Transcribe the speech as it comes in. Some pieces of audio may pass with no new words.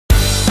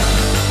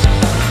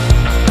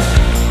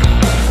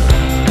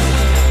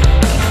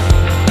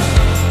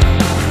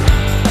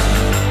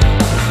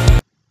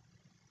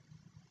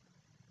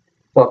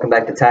welcome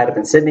back to Tied Up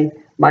in Sydney.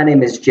 My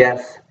name is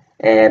Jeff,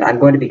 and I'm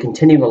going to be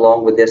continuing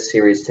along with this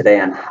series today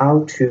on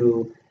how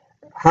to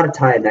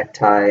tie a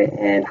necktie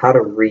and how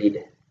to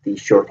read the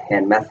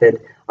shorthand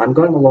method. I'm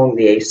going along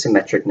the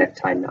asymmetric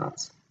necktie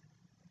knots.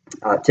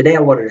 Today I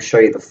wanted to show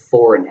you the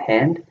fore in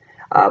hand,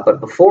 but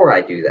before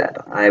I do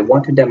that, I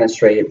want to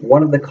demonstrate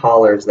one of the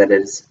collars that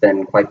has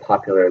been quite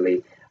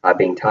popularly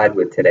being tied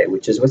with today,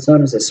 which is what's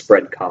known as a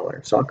spread collar.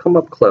 So I'll come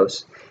up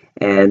close,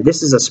 and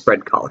this is a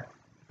spread collar.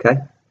 Okay,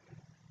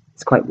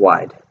 it's quite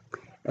wide,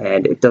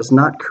 and it does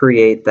not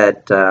create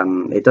that.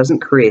 It doesn't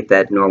create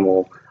that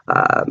normal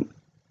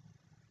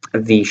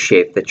V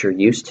shape that you're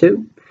used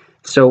to.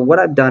 So what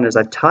I've done is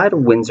I've tied a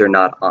Windsor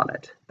knot on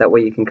it. That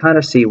way you can kind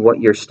of see what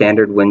your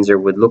standard Windsor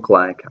would look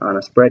like on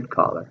a spread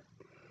collar.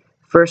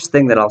 First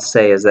thing that I'll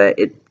say is that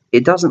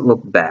it doesn't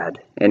look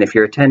bad, and if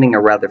you're attending a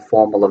rather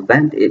formal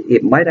event,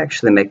 it might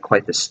actually make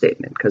quite the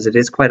statement, because it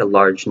is quite a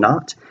large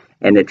knot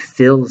and it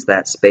fills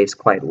that space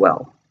quite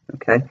well.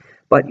 Okay.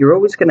 But you're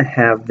always going to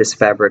have this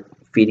fabric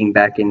feeding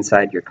back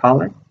inside your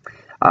collar.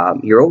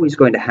 You're always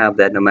going to have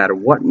that no matter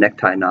what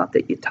necktie knot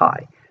that you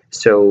tie.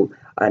 So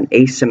an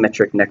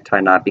asymmetric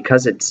necktie knot,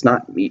 because it's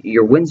not,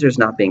 your Windsor's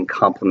not being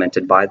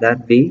complemented by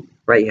that V,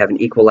 right? You have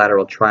an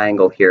equilateral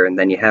triangle here, and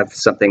then you have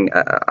something,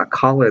 a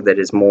collar that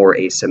is more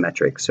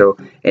asymmetric. So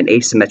an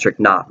asymmetric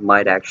knot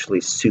might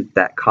actually suit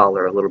that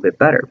collar a little bit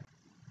better.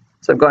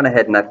 So I've gone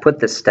ahead and I've put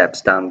the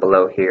steps down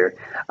below here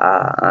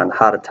on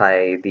how to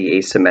tie the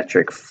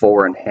asymmetric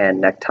fore in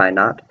hand necktie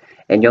knot.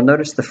 And you'll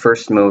notice the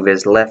first move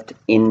is left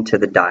into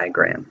the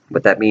diagram.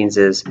 What that means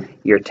is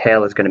your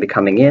tail is going to be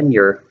coming in,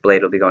 your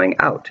blade will be going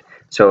out.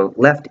 So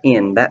left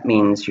in, that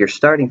means your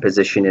starting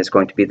position is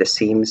going to be the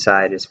seam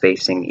side is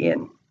facing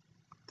in.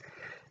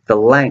 The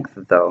length,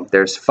 though,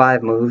 there's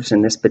 5 moves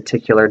in this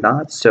particular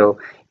knot, so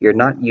you're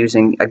not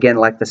using, again,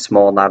 like the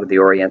small knot of the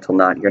Oriental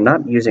knot, you're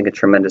not using a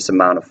tremendous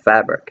amount of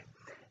fabric.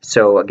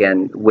 So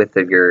again, width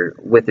of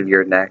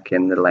your neck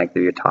and the length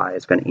of your tie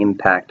is going to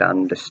impact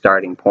on the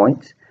starting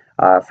point.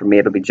 For me,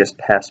 it'll be just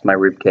past my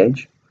rib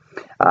cage.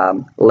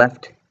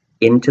 Left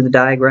into the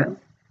diagram.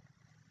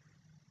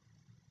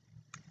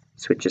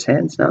 Switches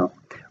hands now.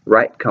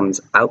 Right comes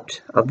out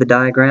of the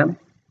diagram.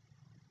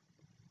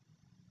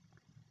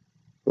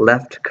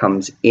 Left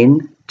comes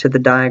into the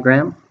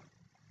diagram.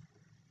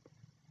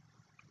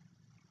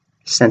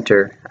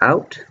 Center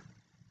out.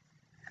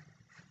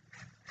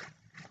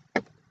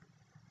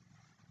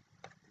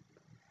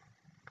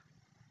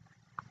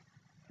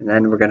 And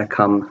then we're going to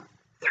come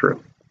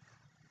through.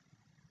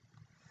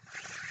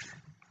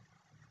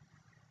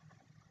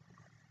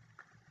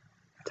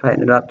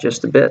 Tighten it up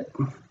just a bit.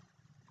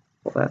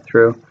 Pull that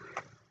through.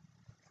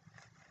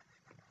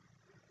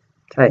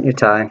 Tighten your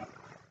tie.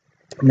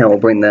 And then we'll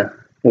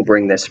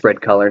bring this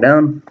spread collar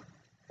down.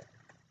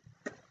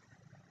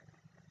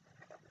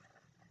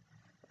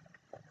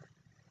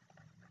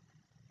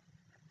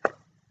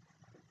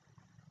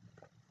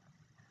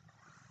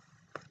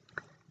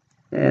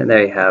 And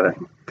there you have it.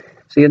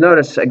 So you'll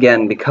notice,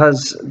 again,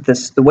 because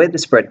the way the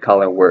spread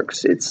collar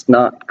works, it's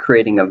not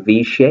creating a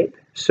V shape,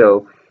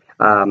 so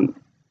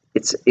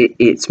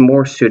it's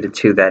more suited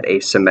to that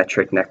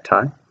asymmetric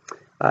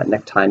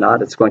necktie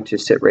knot. It's going to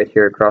sit right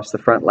here across the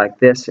front like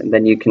this, and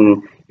then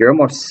you're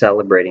almost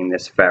celebrating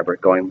this fabric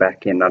going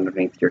back in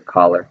underneath your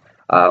collar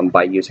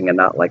by using a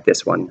knot like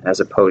this one, as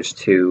opposed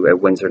to a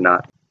Windsor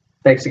knot.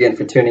 Thanks again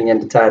for tuning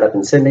in to Tied Up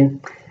in Sydney.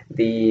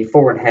 The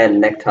fore in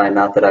hand necktie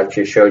knot that I've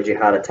just showed you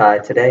how to tie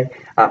today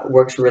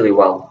works really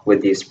well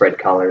with these spread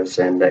collars,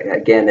 and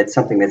again, it's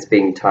something that's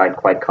being tied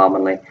quite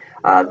commonly.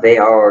 They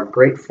are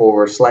great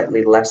for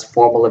slightly less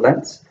formal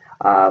events,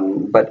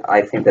 but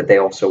I think that they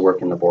also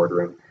work in the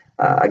boardroom.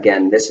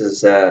 Again, this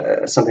is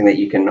something that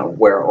you can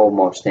wear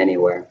almost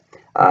anywhere.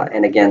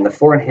 And again, the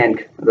fore in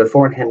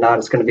hand knot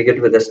is going to be good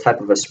with this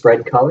type of a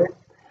spread collar.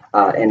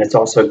 And it's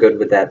also good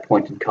with that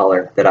pointed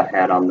collar that I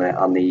had on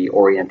the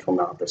Oriental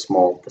knot, the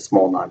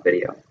small knot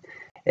video.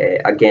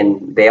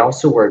 Again, they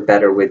also work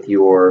better with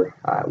your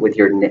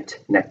knit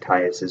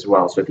neckties as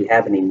well. So if you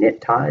have any knit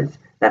ties,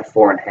 that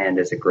fore in hand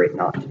is a great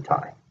knot to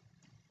tie.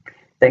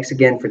 Thanks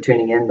again for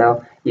tuning in,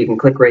 though. You can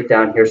click right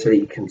down here so that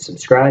you can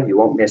subscribe. You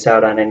won't miss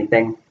out on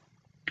anything.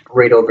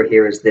 Right over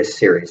here is this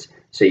series,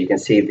 so you can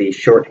see the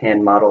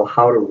shorthand model,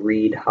 how to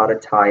read, how to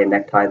tie a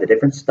necktie, the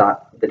different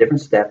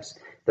steps.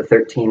 The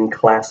 13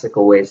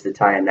 classical ways to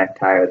tie a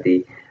necktie,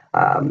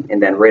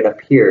 and then right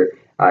up here,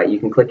 you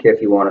can click here if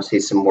you want to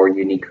see some more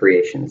unique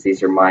creations.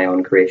 These are my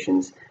own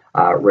creations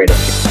right up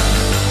here.